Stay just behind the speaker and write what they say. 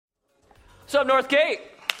What's up, Northgate?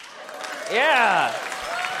 Yeah.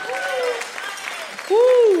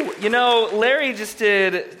 Woo! You know, Larry just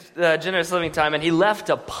did Generous Living Time, and he left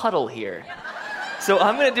a puddle here. So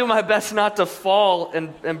I'm going to do my best not to fall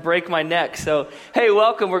and break my neck. So, hey,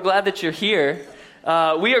 welcome. We're glad that you're here.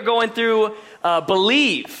 We are going through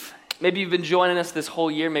Believe. Maybe you've been joining us this whole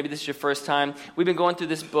year. Maybe this is your first time. We've been going through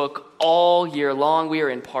this book all year long. We are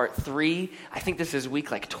in part 3. I think this is week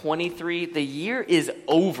like 23. The year is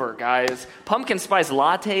over, guys. Pumpkin spice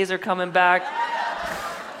lattes are coming back.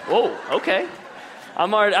 Whoa, okay.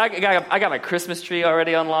 I got my Christmas tree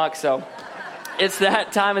already unlocked, so it's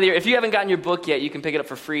that time of the year. If you haven't gotten your book yet, you can pick it up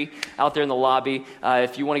for free out there in the lobby.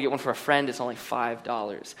 If you want to get one for a friend, it's only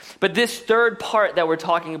 $5. But this third part that we're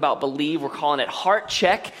talking about, Believe, we're calling it Heart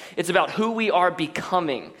Check. It's about who we are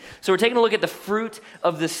becoming. So we're taking a look at the fruit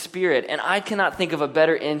of the Spirit. And I cannot think of a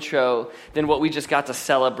better intro than what we just got to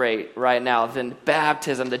celebrate right now, than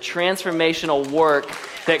baptism, the transformational work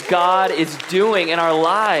that God is doing in our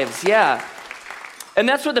lives. Yeah. And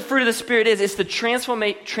that's what the fruit of the Spirit is. It's the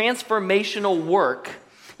transformational work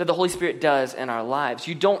that the Holy Spirit does in our lives.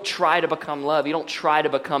 You don't try to become love. You don't try to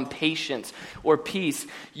become patience or peace.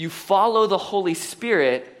 You follow the Holy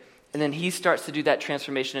Spirit, and then He starts to do that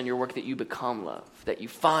transformation in your work that you become love, that you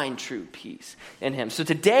find true peace in Him. So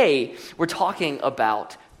today, we're talking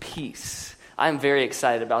about peace. I'm very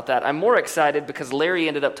excited about that. I'm more excited because Larry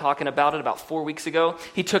ended up talking about it about 4 weeks ago.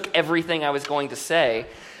 He took everything I was going to say.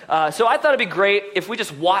 So I thought it'd be great if we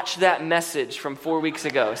just watched that message from 4 weeks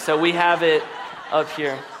ago. So we have it up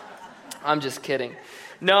here. I'm just kidding.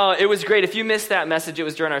 No, it was great. If you missed that message, it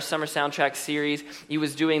was during our summer soundtrack series. He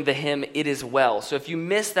was doing the hymn, It Is Well. So if you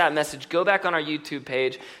missed that message, go back on our YouTube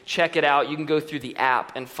page, check it out. You can go through the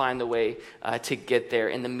app and find the way to get there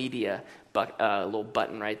in the media little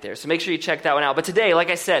button right there. So make sure you check that one out. But today, like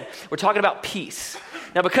I said, we're talking about peace.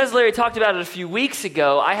 Now, because Larry talked about it a few weeks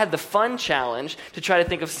ago, I had the fun challenge to try to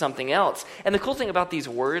think of something else. And the cool thing about these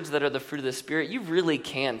words that are the fruit of the Spirit, you really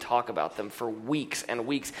can talk about them for weeks and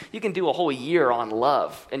weeks. You can do a whole year on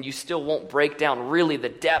love, and you still won't break down really the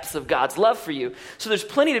depths of God's love for you. So there's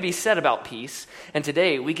plenty to be said about peace. And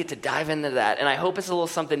today, we get to dive into that. And I hope it's a little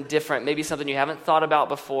something different, maybe something you haven't thought about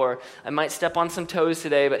before. I might step on some toes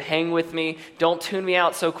today, but hang with me. Don't tune me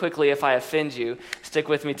out so quickly if I offend you. Stick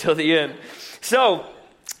with me till the end. So,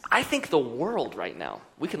 I think the world right now,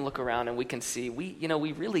 we can look around and we can see, we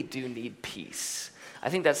really do need peace. I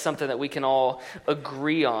think that's something that we can all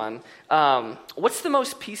agree on. What's the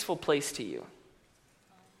most peaceful place to you?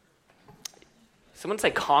 Someone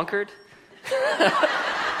say Concord?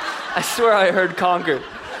 I swear I heard Concord.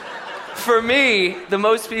 For me, the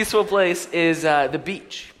most peaceful place is the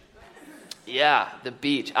beach. Yeah, the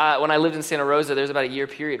beach. When I lived in Santa Rosa, there was about a year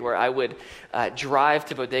period where I would drive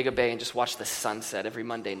to Bodega Bay and just watch the sunset every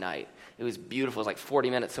Monday night. It was beautiful. It was like 40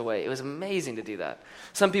 minutes away. It was amazing to do that.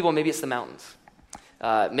 Some people, maybe it's the mountains.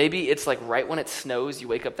 Maybe it's like right when it snows, you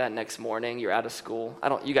wake up that next morning, you're out of school.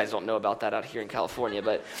 You guys don't know about that out here in California,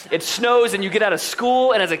 but it snows and you get out of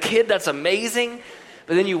school, and as a kid, that's amazing.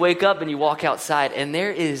 But then you wake up and you walk outside, and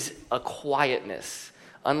there is a quietness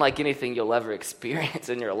unlike anything you'll ever experience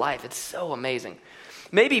in your life. It's so amazing.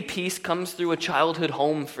 Maybe peace comes through a childhood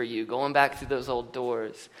home for you, going back through those old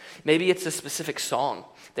doors. Maybe it's a specific song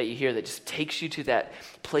that you hear that just takes you to that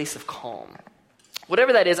place of calm.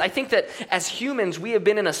 Whatever that is, I think that as humans, we have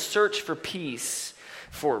been in a search for peace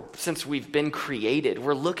since we've been created.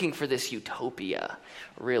 We're looking for this utopia,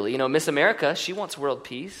 really. Miss America, she wants world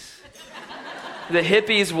peace. The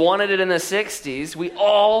hippies wanted it in the 60s. We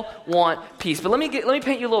all want peace. But let me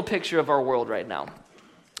paint you a little picture of our world right now.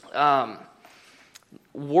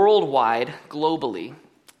 Worldwide, globally,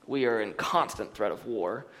 we are in constant threat of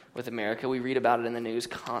war with America. We read about it in the news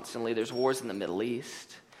constantly. There's wars in the Middle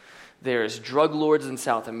East. There's drug lords in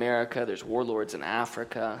South America. There's warlords in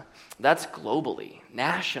Africa. That's globally.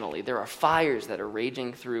 Nationally, there are fires that are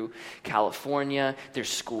raging through California. There's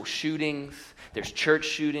school shootings. There's church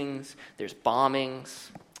shootings. There's bombings.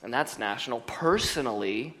 And that's national.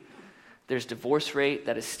 Personally, there's divorce rate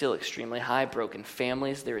that is still extremely high. Broken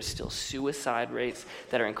families. There is still suicide rates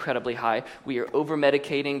that are incredibly high. We are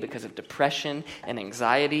over-medicating because of depression and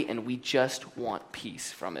anxiety, and we just want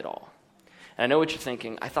peace from it all. And I know what you're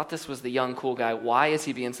thinking. I thought this was the young, cool guy. Why is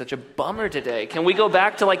he being such a bummer today? Can we go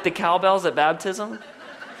back to like the cowbells at baptism?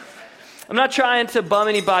 I'm not trying to bum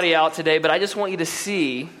anybody out today, but I just want you to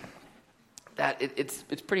see that it's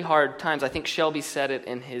pretty hard times. I think Shelby said it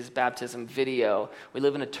in his baptism video. We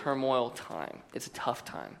live in a turmoil time. It's a tough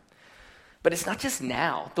time. But it's not just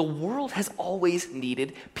now. The world has always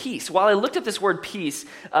needed peace. While I looked up this word peace,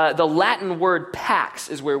 the Latin word pax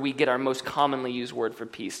is where we get our most commonly used word for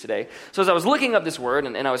peace today. So as I was looking up this word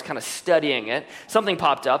and I was kind of studying it, something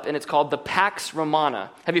popped up, and it's called the Pax Romana.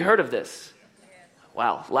 Have you heard of this?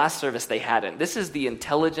 Wow, last service they hadn't. This is the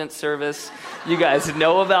intelligence service. You guys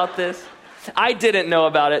know about this? I didn't know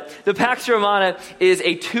about it. The Pax Romana is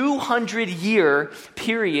a 200-year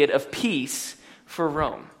period of peace for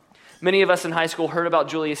Rome. Many of us in high school heard about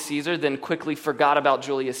Julius Caesar, then quickly forgot about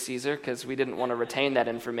Julius Caesar because we didn't want to retain that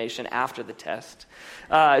information after the test.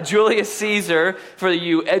 Julius Caesar, for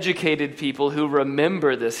you educated people who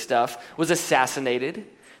remember this stuff, was assassinated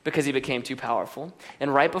because he became too powerful.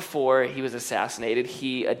 And right before he was assassinated,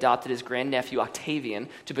 he adopted his grandnephew Octavian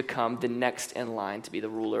to become the next in line to be the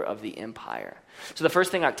ruler of the empire. So the first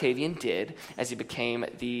thing Octavian did as he became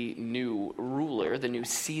the new ruler, the new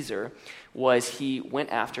Caesar, was he went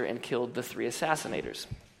after and killed the 3 assassinators.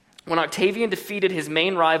 When Octavian defeated his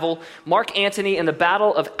main rival, Mark Antony, in the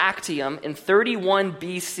Battle of Actium in 31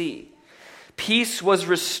 BC, peace was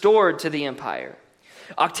restored to the empire.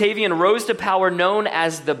 Octavian rose to power known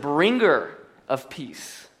as the bringer of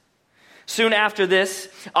peace. Soon after this,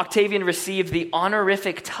 Octavian received the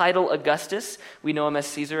honorific title Augustus. We know him as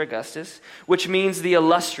Caesar Augustus, which means the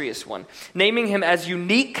illustrious one, naming him as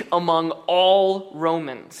unique among all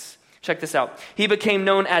Romans. Check this out. He became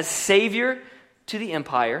known as Savior to the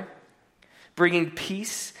empire, bringing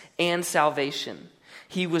peace and salvation.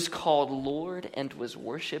 He was called Lord and was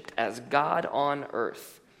worshipped as God on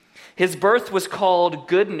earth. His birth was called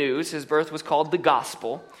Good News. His birth was called the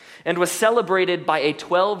Gospel and was celebrated by a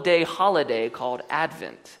 12-day holiday called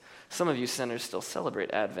Advent. Some of you sinners still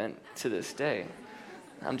celebrate Advent to this day.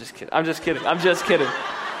 I'm just kidding. I'm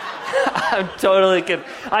totally kidding.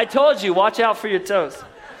 I told you, watch out for your toes.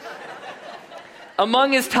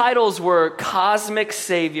 Among his titles were Cosmic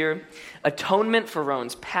Savior, Atonement for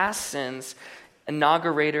Rome's past sins,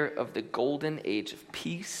 Inaugurator of the Golden Age of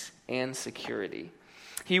Peace and Security.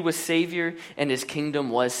 He was Savior, and his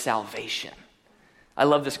kingdom was salvation. I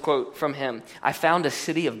love this quote from him. I found a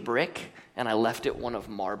city of brick, and I left it one of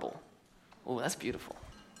marble. Oh, that's beautiful.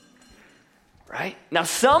 Right? Now,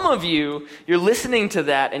 some of you, you're listening to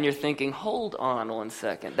that, and you're thinking, hold on one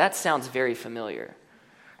second. That sounds very familiar.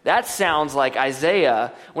 That sounds like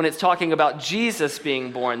Isaiah when it's talking about Jesus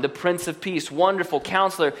being born, the Prince of Peace, wonderful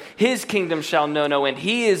counselor. His kingdom shall know no end.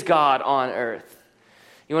 He is God on earth.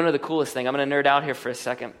 You want to know the coolest thing? I'm going to nerd out here for a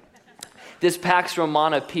second. This Pax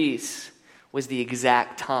Romana peace was the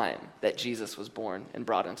exact time that Jesus was born and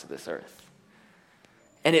brought into this earth.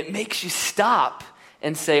 And it makes you stop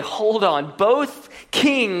and say, hold on, both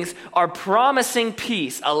kings are promising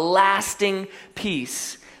peace, a lasting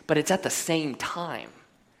peace, but it's at the same time.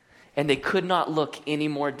 And they could not look any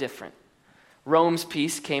more different. Rome's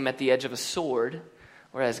peace came at the edge of a sword,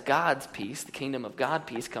 whereas God's peace, the kingdom of God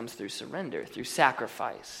peace, comes through surrender, through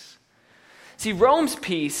sacrifice. See, Rome's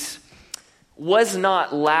peace was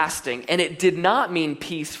not lasting, and it did not mean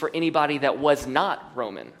peace for anybody that was not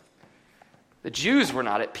Roman. The Jews were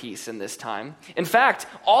not at peace in this time. In fact,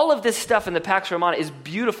 all of this stuff in the Pax Romana is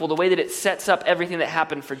beautiful, the way that it sets up everything that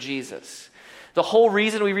happened for Jesus. The whole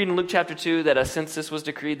reason we read in Luke chapter 2 that a census was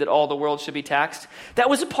decreed that all the world should be taxed, that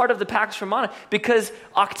was a part of the Pax Romana because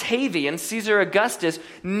Octavian, Caesar Augustus,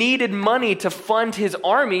 needed money to fund his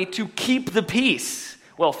army to keep the peace.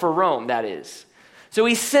 Well, for Rome, that is. So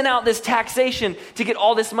he sent out this taxation to get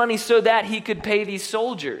all this money so that he could pay these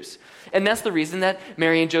soldiers. And that's the reason that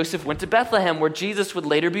Mary and Joseph went to Bethlehem, where Jesus would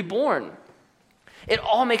later be born. It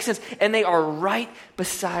all makes sense, and they are right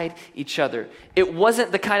beside each other. It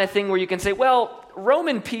wasn't the kind of thing where you can say, well,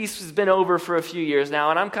 Roman peace has been over for a few years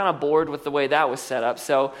now, and I'm kind of bored with the way that was set up,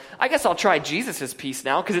 so I guess I'll try Jesus' peace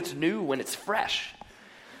now because it's new and it's fresh.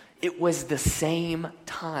 It was the same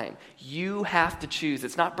time. You have to choose.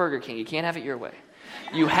 It's not Burger King. You can't have it your way.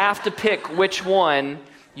 You have to pick which one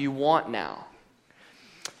you want now.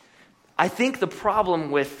 I think the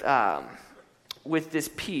problem with this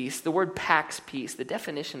peace, the word pax peace, the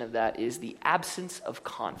definition of that is the absence of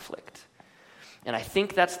conflict. And I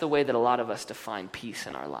think that's the way that a lot of us define peace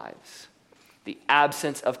in our lives. The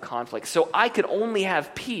absence of conflict. So I could only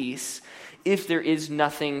have peace if there is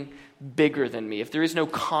nothing bigger than me, if there is no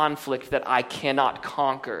conflict that I cannot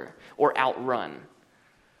conquer or outrun.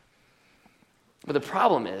 But the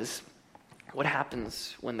problem is, what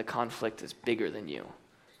happens when the conflict is bigger than you?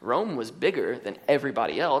 Rome was bigger than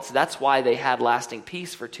everybody else. That's why they had lasting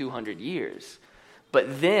peace for 200 years.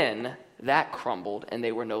 But then that crumbled and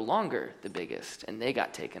they were no longer the biggest and they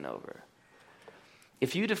got taken over.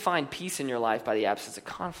 If you define peace in your life by the absence of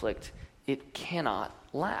conflict, it cannot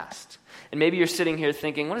last. And maybe you're sitting here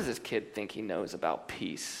thinking, what does this kid think he knows about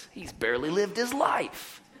peace? He's barely lived his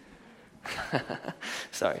life.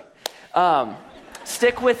 Sorry.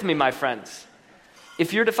 Stick with me, my friends.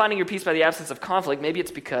 If you're defining your peace by the absence of conflict, maybe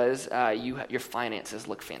it's because your finances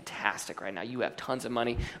look fantastic right now. You have tons of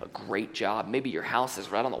money, a great job. Maybe your house is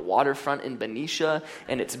right on the waterfront in Benicia,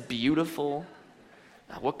 and it's beautiful.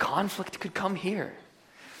 What conflict could come here?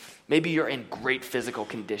 Maybe you're in great physical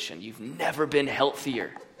condition. You've never been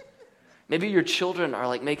healthier. Maybe your children are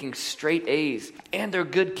like making straight A's, and they're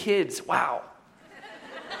good kids. Wow.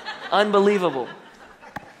 Unbelievable.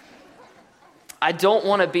 I don't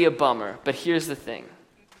want to be a bummer, but here's the thing.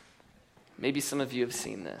 Maybe some of you have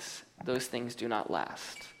seen this. Those things do not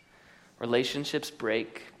last. Relationships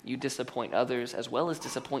break. You disappoint others as well as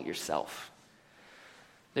disappoint yourself.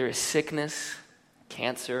 There is sickness,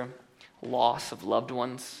 cancer, loss of loved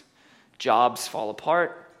ones. Jobs fall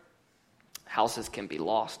apart. Houses can be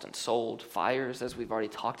lost and sold. Fires, as we've already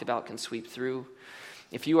talked about, can sweep through.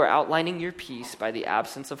 If you are outlining your peace by the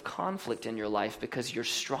absence of conflict in your life because you're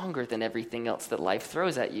stronger than everything else that life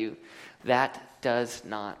throws at you, that does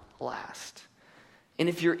not last. And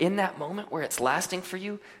if you're in that moment where it's lasting for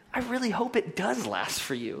you, I really hope it does last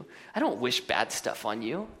for you. I don't wish bad stuff on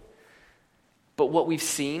you. But what we've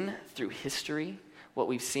seen through history,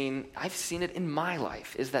 I've seen it in my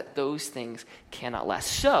life, is that those things cannot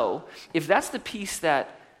last. So, if that's the peace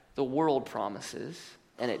that the world promises,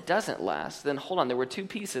 and it doesn't last, then hold on, there were two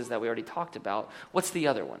pieces that we already talked about. What's the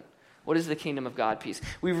other one? What is the kingdom of God peace?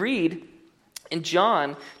 We read in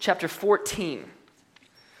John chapter 14,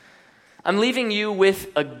 I'm leaving you with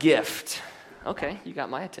a gift. Okay, you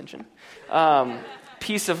got my attention.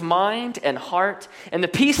 Peace of mind and heart. And the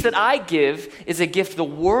peace that I give is a gift the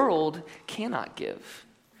world cannot give.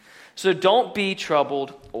 So don't be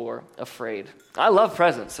troubled or afraid. I love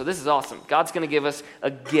presents, so this is awesome. God's going to give us a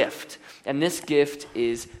gift, and this gift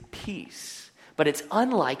is peace. But it's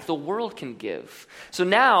unlike the world can give. So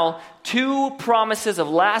now, two promises of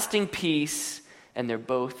lasting peace, and they're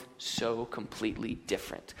both so completely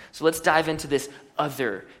different. So let's dive into this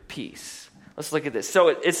other peace. Let's look at this. So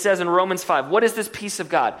it says in Romans 5, what is this peace of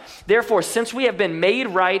God? Therefore, since we have been made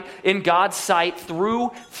right in God's sight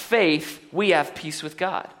through faith, we have peace with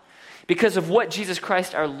God, because of what Jesus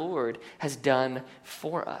Christ our Lord has done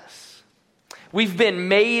for us. We've been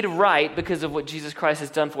made right because of what Jesus Christ has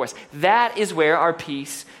done for us. That is where our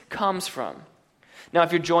peace comes from. Now,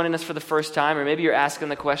 if you're joining us for the first time, or maybe you're asking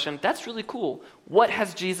the question, that's really cool. What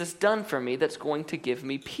has Jesus done for me that's going to give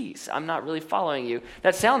me peace? I'm not really following you.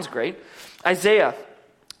 That sounds great. Isaiah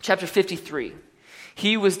chapter 53.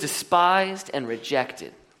 He was despised and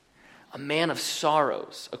rejected, a man of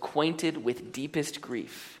sorrows, acquainted with deepest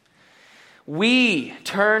grief. We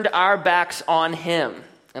turned our backs on him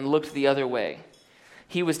and looked the other way.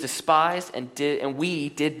 He was despised and we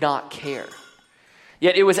did not care.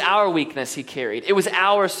 Yet it was our weakness he carried. It was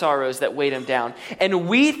our sorrows that weighed him down. And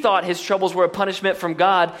we thought his troubles were a punishment from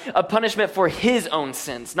God, a punishment for his own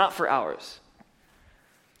sins, not for ours.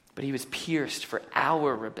 But he was pierced for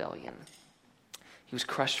our rebellion. He was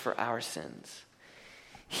crushed for our sins.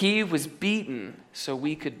 He was beaten so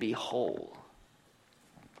we could be whole.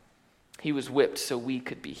 He was whipped so we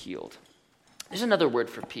could be healed. There's another word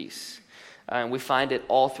for peace. And we find it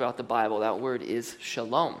all throughout the Bible. That word is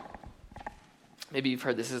shalom. Maybe you've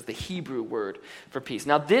heard this is the Hebrew word for peace.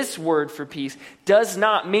 Now, this word for peace does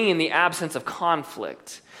not mean the absence of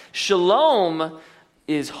conflict. Shalom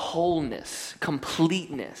is wholeness,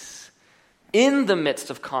 completeness. In the midst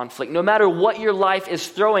of conflict, no matter what your life is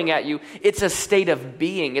throwing at you, it's a state of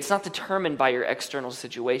being. It's not determined by your external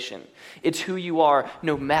situation. It's who you are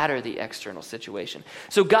no matter the external situation.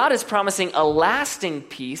 So God is promising a lasting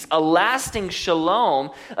peace, a lasting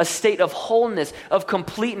shalom, a state of wholeness, of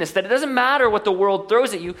completeness, that it doesn't matter what the world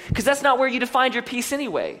throws at you, because that's not where you define your peace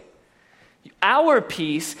anyway. Our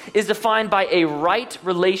peace is defined by a right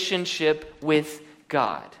relationship with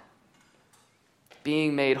God.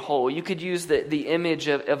 Being made whole. You could use the image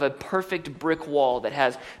of a perfect brick wall that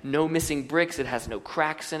has no missing bricks, it has no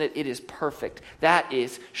cracks in it, it is perfect. That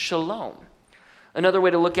is shalom. Another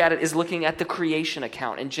way to look at it is looking at the creation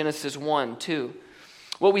account in Genesis 1:2.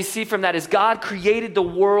 What we see from that is God created the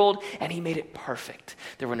world and he made it perfect.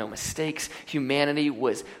 There were no mistakes. Humanity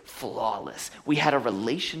was flawless. We had a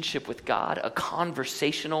relationship with God, a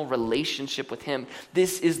conversational relationship with him.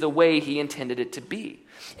 This is the way he intended it to be.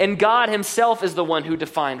 And God himself is the one who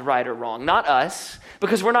defined right or wrong, not us,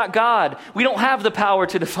 because we're not God. We don't have the power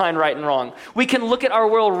to define right and wrong. We can look at our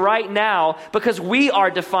world right now because we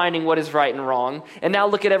are defining what is right and wrong, and now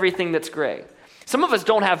look at everything that's gray. Some of us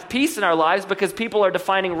don't have peace in our lives because people are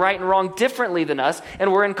defining right and wrong differently than us,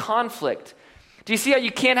 and we're in conflict. Do you see how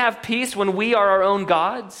you can't have peace when we are our own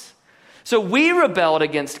gods? So we rebelled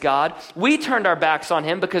against God. We turned our backs on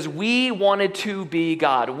him because we wanted to be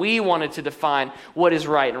God. We wanted to define what is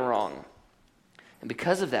right and wrong. And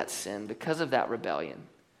because of that sin, because of that rebellion,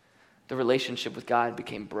 the relationship with God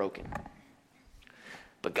became broken.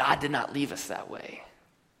 But God did not leave us that way.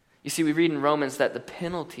 You see, we read in Romans that the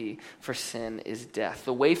penalty for sin is death.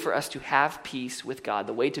 The way for us to have peace with God,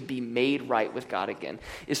 the way to be made right with God again,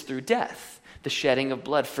 is through death, the shedding of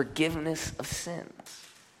blood, forgiveness of sins.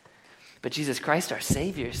 But Jesus Christ, our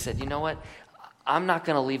Savior, said, you know what? I'm not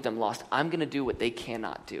going to leave them lost. I'm going to do what they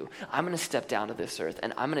cannot do. I'm going to step down to this earth,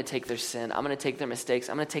 and I'm going to take their sin. I'm going to take their mistakes.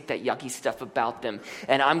 I'm going to take that yucky stuff about them,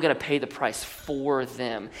 and I'm going to pay the price for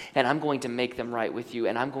them, and I'm going to make them right with you,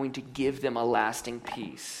 and I'm going to give them a lasting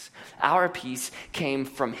peace. Our peace came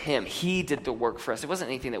from him. He did the work for us. It wasn't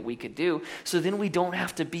anything that we could do, so then we don't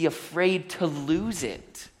have to be afraid to lose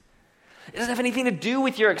it. It doesn't have anything to do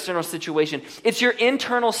with your external situation. It's your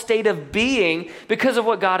internal state of being because of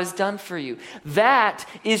what God has done for you. That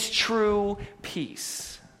is true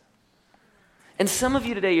peace. And some of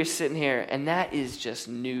you today, you're sitting here, and that is just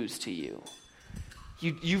news to you.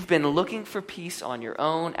 You've been looking for peace on your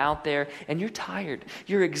own out there, and you're tired.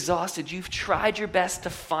 You're exhausted. You've tried your best to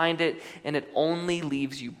find it, and it only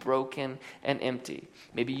leaves you broken and empty.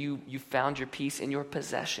 Maybe you found your peace in your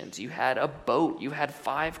possessions. You had a boat. You had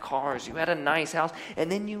 5 cars. You had a nice house,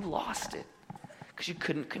 and then you lost it because you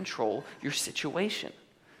couldn't control your situation.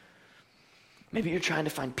 Maybe you're trying to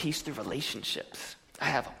find peace through relationships. I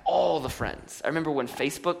have all the friends. I remember when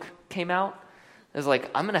Facebook came out. It was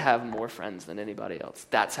like, I'm going to have more friends than anybody else.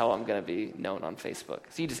 That's how I'm going to be known on Facebook.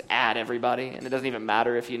 So you just add everybody, and it doesn't even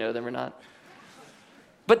matter if you know them or not.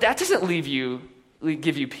 But that doesn't give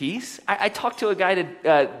you peace. I talked to a guy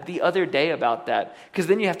the other day about that, because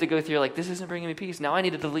then you have to go through, like, this isn't bringing me peace. Now I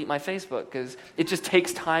need to delete my Facebook, because it just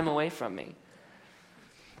takes time away from me.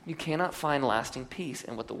 You cannot find lasting peace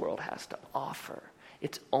in what the world has to offer.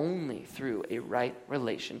 It's only through a right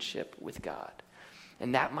relationship with God.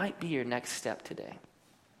 And that might be your next step today.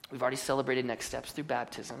 We've already celebrated next steps through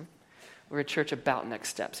baptism. We're a church about next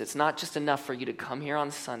steps. It's not just enough for you to come here on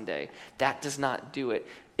Sunday. That does not do it.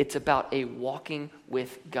 It's about a walking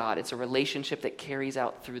with God. It's a relationship that carries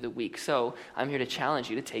out through the week. So I'm here to challenge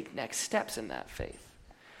you to take next steps in that faith.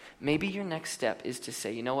 Maybe your next step is to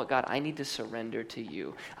say, you know what, God, I need to surrender to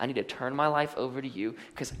you. I need to turn my life over to you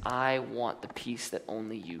because I want the peace that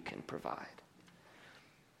only you can provide.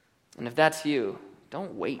 And if that's you,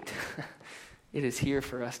 don't wait. It is here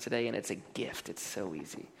for us today, and it's a gift. It's so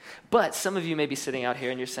easy. But some of you may be sitting out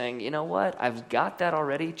here, and you're saying, you know what? I've got that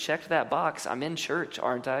already. Checked that box. I'm in church,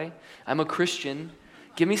 aren't I? I'm a Christian.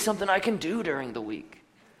 Give me something I can do during the week.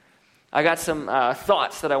 I got some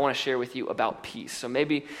thoughts that I want to share with you about peace. So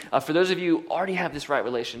maybe for those of you who already have this right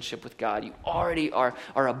relationship with God, you already are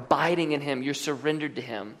abiding in him, you're surrendered to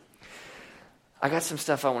him. I got some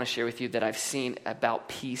stuff I want to share with you that I've seen about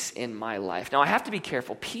peace in my life. Now, I have to be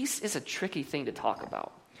careful. Peace is a tricky thing to talk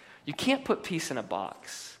about. You can't put peace in a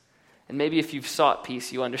box. And maybe if you've sought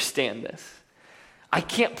peace, you understand this. I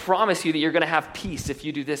can't promise you that you're going to have peace if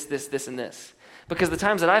you do this, this, this, and this. Because the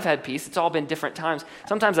times that I've had peace, it's all been different times.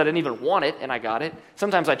 Sometimes I didn't even want it, and I got it.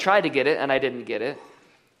 Sometimes I tried to get it, and I didn't get it.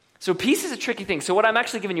 So peace is a tricky thing. So what I'm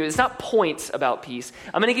actually giving you is not points about peace.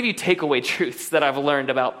 I'm going to give you takeaway truths that I've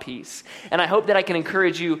learned about peace. And I hope that I can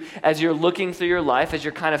encourage you as you're looking through your life, as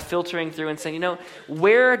you're kind of filtering through and saying, you know,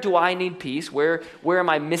 where do I need peace? Where am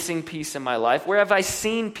I missing peace in my life? Where have I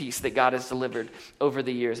seen peace that God has delivered over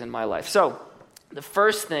the years in my life? So the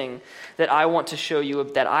first thing that I want to show you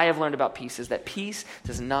that I have learned about peace is that peace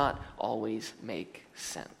does not always make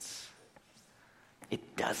sense.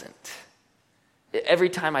 It doesn't. Every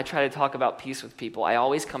time I try to talk about peace with people, I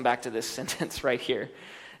always come back to this sentence right here.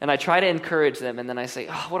 And I try to encourage them, and then I say,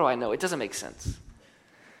 oh, what do I know? It doesn't make sense.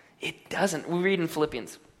 It doesn't. We read in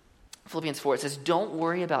Philippians 4, it says, don't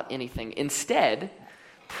worry about anything. Instead,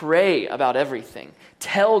 pray about everything.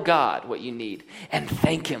 Tell God what you need, and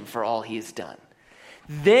thank him for all he has done.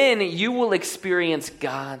 Then you will experience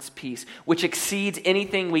God's peace, which exceeds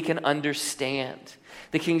anything we can understand.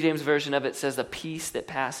 The King James Version of it says, a peace that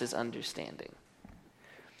passes understanding.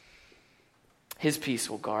 His peace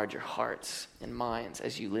will guard your hearts and minds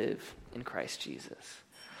as you live in Christ Jesus.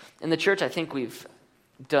 In the church, I think we've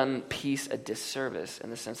done peace a disservice in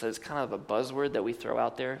the sense that it's kind of a buzzword that we throw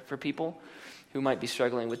out there for people who might be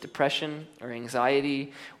struggling with depression or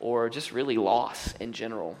anxiety or just really loss in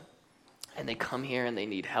general. And they come here and they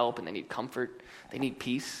need help and they need comfort. They need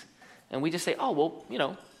peace. And we just say, oh, well, you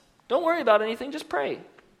know, Don't worry about anything, just pray.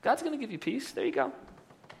 God's going to give you peace. There you go.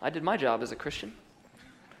 I did my job as a Christian.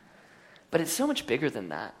 But it's so much bigger than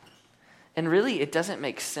that. And really, it doesn't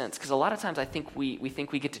make sense, because a lot of times I think we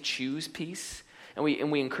think we get to choose peace, and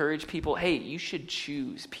we encourage people, hey, you should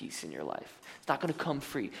choose peace in your life. It's not going to come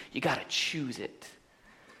free. You got to choose it.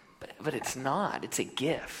 But it's not. It's a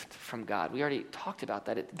gift from God. We already talked about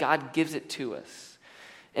that. God gives it to us.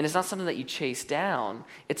 And it's not something that you chase down.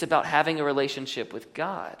 It's about having a relationship with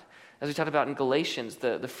God. As we talked about in Galatians,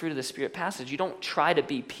 the fruit of the Spirit passage, you don't try to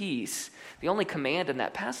be peace. The only command in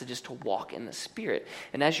that passage is to walk in the Spirit.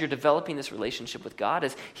 And as you're developing this relationship with God,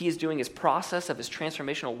 as he is doing his process of his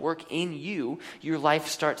transformational work in you, your life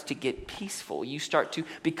starts to get peaceful. You start to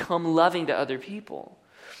become loving to other people.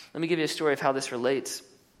 Let me give you a story of how this relates.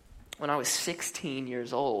 When I was 16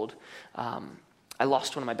 years old, I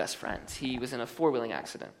lost one of my best friends. He was in a four-wheeling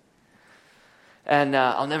accident. And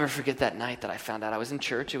I'll never forget that night that I found out. I was in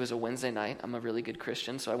church. It was a Wednesday night. I'm a really good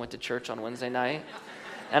Christian, so I went to church on Wednesday night.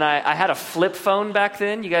 And I had a flip phone back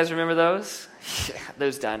then. You guys remember those? Yeah,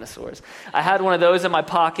 those dinosaurs. I had one of those in my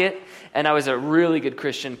pocket, and I was a really good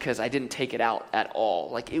Christian because I didn't take it out at all.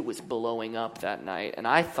 Like, it was blowing up that night, and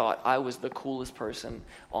I thought I was the coolest person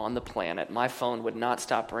on the planet. My phone would not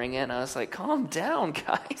stop ringing. I was like, calm down,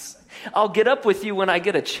 guys. I'll get up with you when I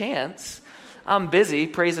get a chance. I'm busy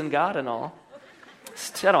praising God and all.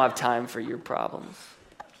 I don't have time for your problems.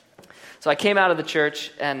 So I came out of the church,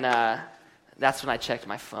 and that's when I checked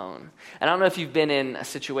my phone. And I don't know if you've been in a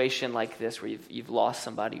situation like this where you've lost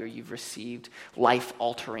somebody or you've received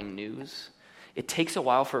life-altering news. It takes a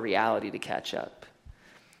while for reality to catch up.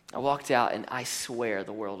 I walked out, and I swear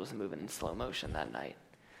the world was moving in slow motion that night.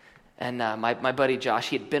 And my buddy Josh,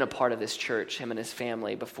 he had been a part of this church, him and his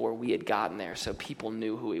family, before we had gotten there, so people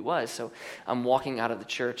knew who he was. So I'm walking out of the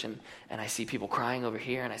church, and I see people crying over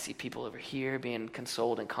here, and I see people over here being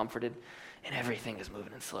consoled and comforted, and everything is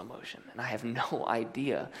moving in slow motion. And I have no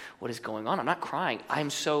idea what is going on. I'm not crying. I'm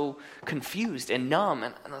so confused and numb,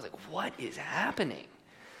 and I was like, what is happening?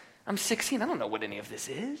 I'm 16. I don't know what any of this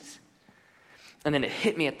is. And then it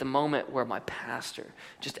hit me at the moment where my pastor,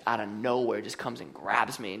 just out of nowhere, just comes and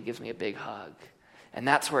grabs me and gives me a big hug. And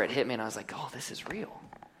that's where it hit me, and I was like, oh, this is real.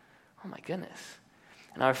 Oh, my goodness.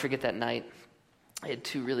 And I'll never forget that night. I had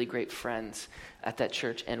two really great friends at that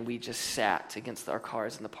church, and we just sat against our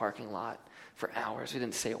cars in the parking lot for hours. We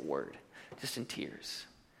didn't say a word, just in tears.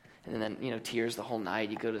 And then, tears the whole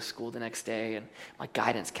night. You go to school the next day, and my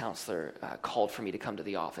guidance counselor called for me to come to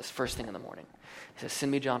the office first thing in the morning. He says,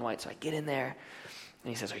 send me John White. So I get in there, and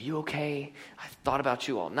he says, are you okay? I thought about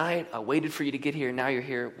you all night. I waited for you to get here. Now you're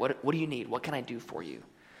here. What do you need? What can I do for you?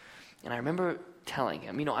 And I remember telling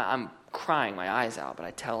him, I'm crying my eyes out, but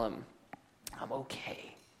I tell him, I'm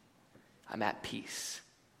okay. I'm at peace.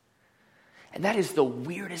 And that is the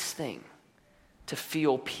weirdest thing, to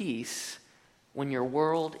feel peace when your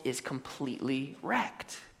world is completely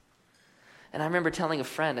wrecked. And I remember telling a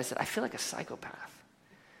friend, I said, I feel like a psychopath.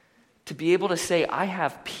 To be able to say, I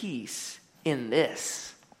have peace in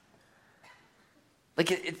this.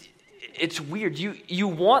 Like, it's weird. You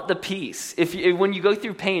want the peace. When you go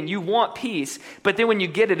through pain, you want peace. But then when you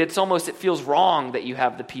get it, it feels wrong that you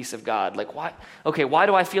have the peace of God. Like, why? Okay, why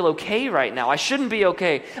do I feel okay right now? I shouldn't be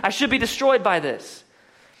okay. I should be destroyed by this.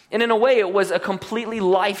 And in a way, it was a completely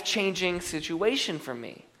life-changing situation for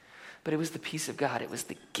me. But it was the peace of God. It was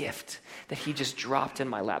the gift that he just dropped in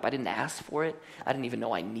my lap. I didn't ask for it. I didn't even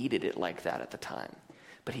know I needed it like that at the time.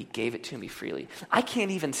 But he gave it to me freely. I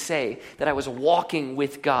can't even say that I was walking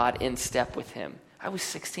with God in step with him. I was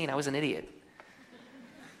 16. I was an idiot.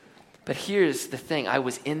 But here's the thing. I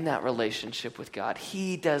was in that relationship with God.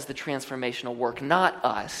 He does the transformational work, not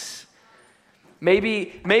us.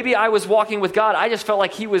 Maybe I was walking with God. I just felt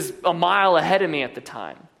like he was a mile ahead of me at the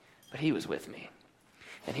time. But he was with me.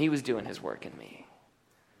 And he was doing his work in me.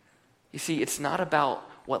 You see, it's not about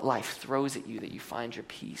what life throws at you that you find your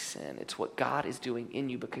peace in. It's what God is doing in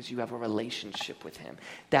you because you have a relationship with him.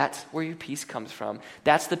 That's where your peace comes from.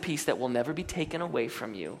 That's the peace that will never be taken away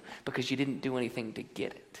from you because you didn't do anything to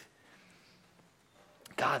get it.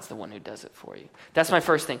 God's the one who does it for you. That's my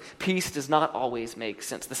first thing. Peace does not always make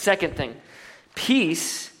sense. The second thing,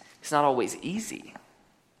 peace is not always easy.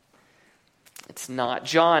 It's not.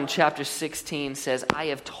 John chapter 16 says, I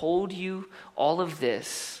have told you all of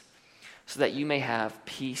this so that you may have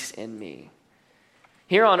peace in me.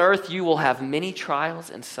 Here on earth you will have many trials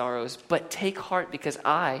and sorrows, but take heart because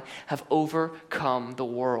I have overcome the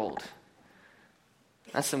world.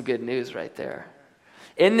 That's some good news right there.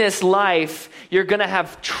 In this life, you're going to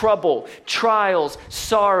have trouble, trials,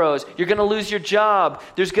 sorrows. You're going to lose your job.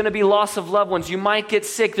 There's going to be loss of loved ones. You might get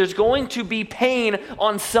sick. There's going to be pain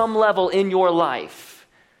on some level in your life.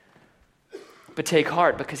 But take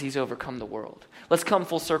heart because he's overcome the world. Let's come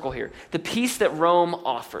full circle here. The peace that Rome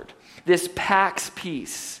offered, this Pax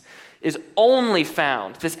peace, is only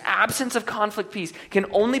found, this absence of conflict peace can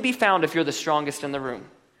only be found if you're the strongest in the room.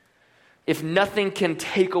 If nothing can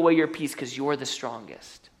take away your peace because you're the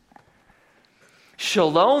strongest.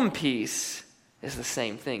 Shalom peace is the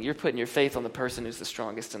same thing. You're putting your faith on the person who's the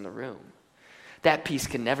strongest in the room. That peace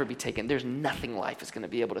can never be taken. There's nothing life is going to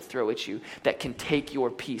be able to throw at you that can take your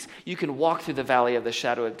peace. You can walk through the valley of the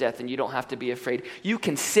shadow of death and you don't have to be afraid. You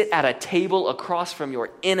can sit at a table across from your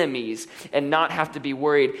enemies and not have to be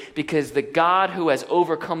worried because the God who has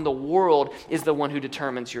overcome the world is the one who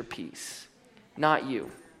determines your peace, not you.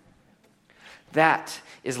 That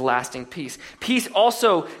is lasting peace. Peace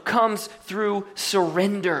also comes through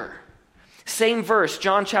surrender. Same verse,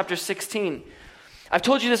 John chapter 16. I've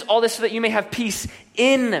told you all this so that you may have peace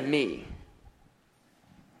in me.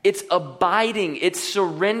 It's abiding, it's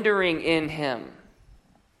surrendering in him.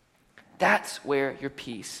 That's where your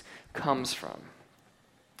peace comes from.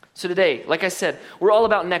 So today, like I said, we're all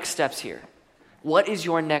about next steps here. What is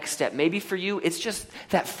your next step? Maybe for you, it's just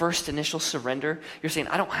that first initial surrender. You're saying,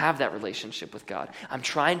 I don't have that relationship with God. I'm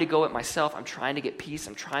trying to go it myself. I'm trying to get peace.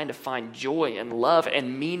 I'm trying to find joy and love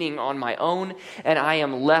and meaning on my own, and I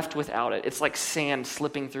am left without it. It's like sand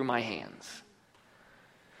slipping through my hands.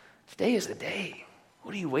 Today is the day.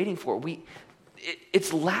 What are you waiting for?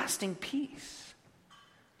 It's lasting peace.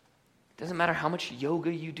 It doesn't matter how much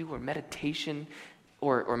yoga you do or meditation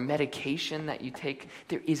or medication that you take,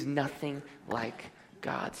 there is nothing like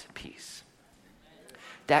God's peace.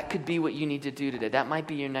 That could be what you need to do today. That might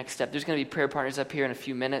be your next step. There's going to be prayer partners up here in a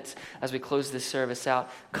few minutes as we close this service out.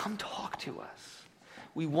 Come talk to us.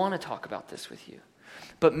 We want to talk about this with you.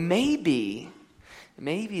 But maybe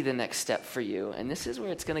the next step for you, and this is where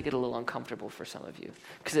it's going to get a little uncomfortable for some of you,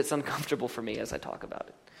 because it's uncomfortable for me as I talk about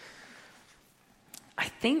it. I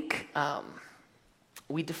think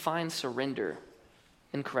we define surrender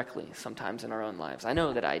incorrectly sometimes in our own lives. I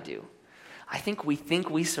know that I do. I think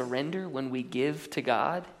we surrender when we give to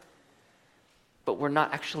God, but we're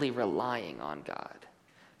not actually relying on God.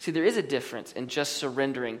 See, there is a difference in just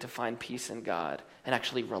surrendering to find peace in God and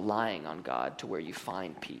actually relying on God to where you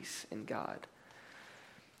find peace in God.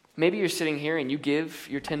 Maybe you're sitting here and you give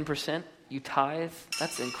your 10%, you tithe.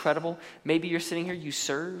 That's incredible. Maybe you're sitting here, you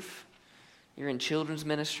serve. You're in children's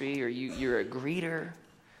ministry or you're a greeter.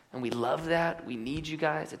 And we love that. We need you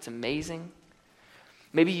guys. It's amazing.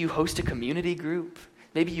 Maybe you host a community group.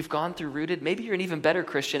 Maybe you've gone through Rooted. Maybe you're an even better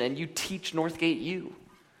Christian and you teach Northgate U.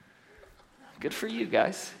 Good for you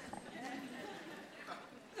guys.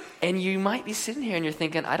 And you might be sitting here and you're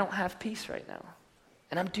thinking, I don't have peace right now.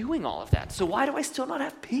 And I'm doing all of that. So why do I still not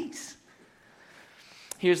have peace?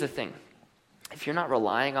 Here's the thing. If you're not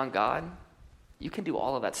relying on God, you can do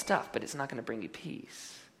all of that stuff, but it's not going to bring you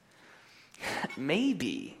peace.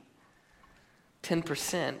 Maybe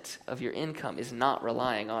 10% of your income is not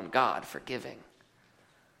relying on God for giving.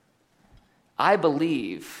 I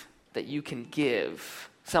believe that you can give,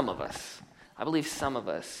 some of us,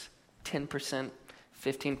 10%,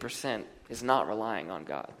 15% is not relying on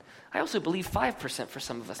God. I also believe 5% for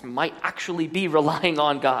some of us might actually be relying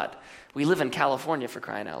on God. We live in California, for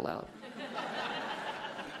crying out loud.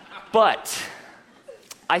 But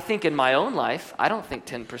I think in my own life, I don't think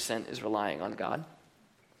 10% is relying on God.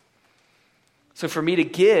 So for me to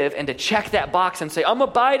give and to check that box and say, I'm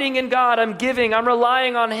abiding in God, I'm giving, I'm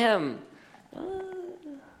relying on him.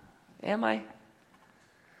 Am I?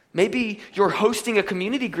 Maybe you're hosting a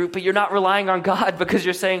community group, but you're not relying on God because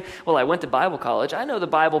you're saying, well, I went to Bible college, I know the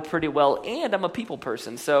Bible pretty well, and I'm a people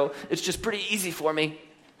person, so it's just pretty easy for me.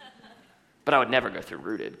 But I would never go through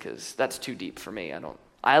Rooted because that's too deep for me.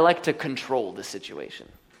 I like to control the situation.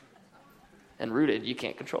 And Rooted, you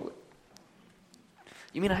can't control it.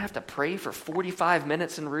 You mean I have to pray for 45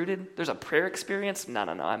 minutes in Rooted? There's a prayer experience? No,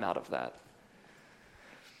 I'm out of that.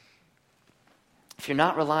 If you're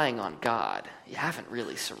not relying on God, you haven't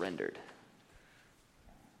really surrendered.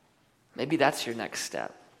 Maybe that's your next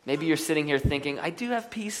step. Maybe you're sitting here thinking, I do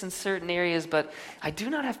have peace in certain areas, but I do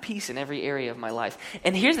not have peace in every area of my life.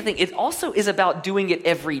 And here's the thing, it also is about doing it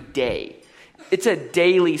every day. It's a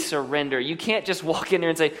daily surrender. You can't just walk in there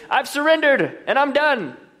and say, I've surrendered and I'm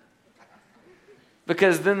done.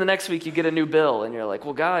 Because then the next week you get a new bill and you're like,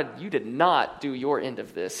 well, God, you did not do your end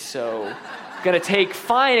of this. So I'm going to take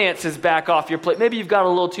finances back off your plate. Maybe you've got a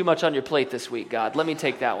little too much on your plate this week, God. Let me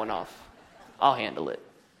take that one off. I'll handle it.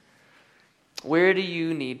 Where do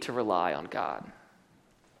you need to rely on God?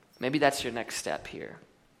 Maybe that's your next step here.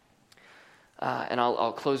 And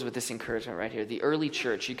I'll close with this encouragement right here. The early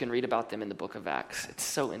church, you can read about them in the book of Acts. It's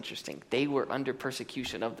so interesting. They were under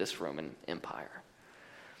persecution of this Roman Empire.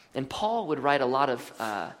 And Paul would write a lot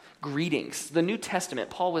of greetings. The New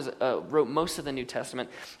Testament, Paul wrote most of the New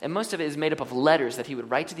Testament, and most of it is made up of letters that he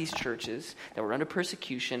would write to these churches that were under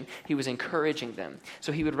persecution. He was encouraging them.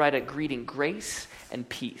 So he would write a greeting, grace and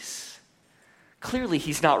peace. Clearly,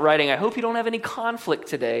 he's not writing, I hope you don't have any conflict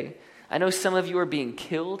today. I know some of you are being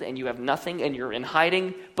killed and you have nothing and you're in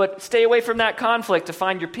hiding, but stay away from that conflict to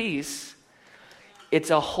find your peace. It's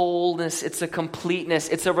a wholeness, it's a completeness,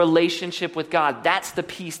 it's a relationship with God. That's the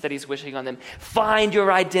peace that he's wishing on them. Find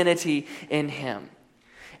your identity in him.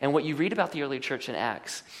 And what you read about the early church in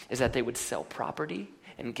Acts is that they would sell property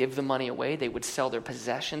and give the money away. They would sell their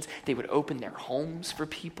possessions. They would open their homes for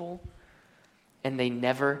people. And they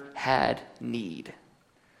never had need.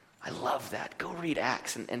 I love that. Go read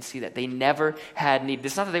Acts and see that. They never had need.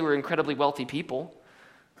 It's not that they were incredibly wealthy people.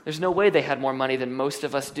 There's no way they had more money than most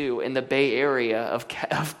of us do in the Bay Area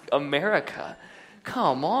of America.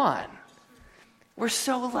 Come on. We're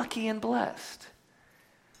so lucky and blessed.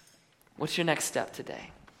 What's your next step today?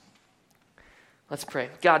 Let's pray.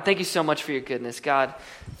 God, thank you so much for your goodness. God,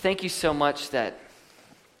 thank you so much that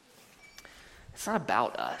it's not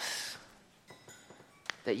about us.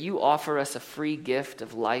 That you offer us a free gift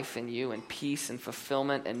of life in you and peace and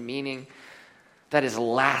fulfillment and meaning that is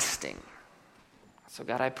lasting. So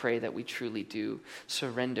God, I pray that we truly do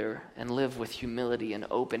surrender and live with humility and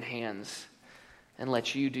open hands and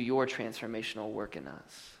let you do your transformational work in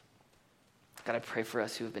us. God, I pray for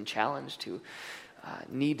us who have been challenged, who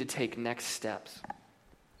need to take next steps.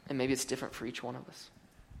 And maybe it's different for each one of us.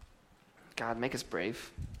 God, make us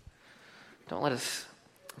brave. Don't let us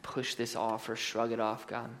push this off or shrug it off,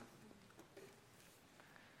 God.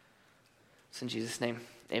 It's in Jesus' name.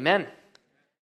 Amen.